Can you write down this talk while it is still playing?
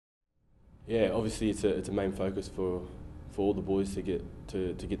Yeah, obviously it's a main focus for all the boys to get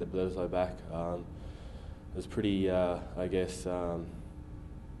the Bledisloe back. It was pretty, I guess,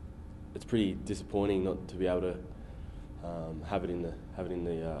 it's pretty disappointing not to be able to have it in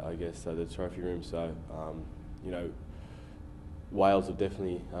the I guess the trophy room. So you know, Wales have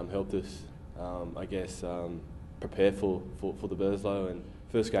definitely helped us, I guess, prepare for the Bledisloe. And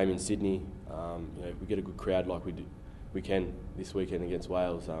first game in Sydney, you know, if we get a good crowd like we can this weekend against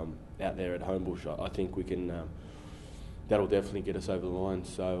Wales out there at Homebush, I think we can. That'll definitely get us over the line.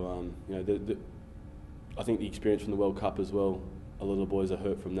 So you know, I think the experience from the World Cup as well. A lot of the boys are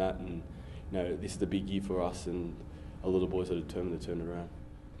hurt from that, and you know, this is the big year for us, and a lot of boys are determined to turn it around.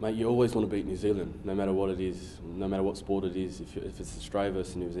 Mate, you always want to beat New Zealand, no matter what it is, no matter what sport it is. If it's Australia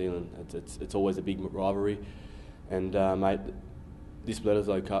versus New Zealand, it's always a big rivalry. And mate, this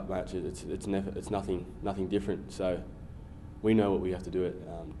Bledisloe Cup match, it's nothing different. So we know what we have to do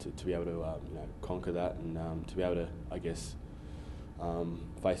to be able to you know, conquer that, and to be able to, I guess,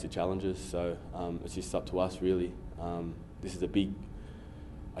 face the challenges. So it's just up to us, really. This is a big,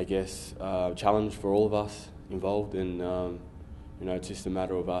 I guess, challenge for all of us involved, and you know, it's just a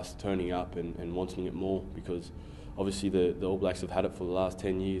matter of us turning up and wanting it more, because obviously the All Blacks have had it for the last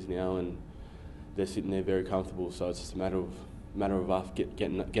 10 years now, and they're sitting there very comfortable. So it's just a matter of us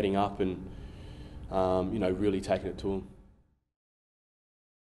getting up and you know, really taking it to them.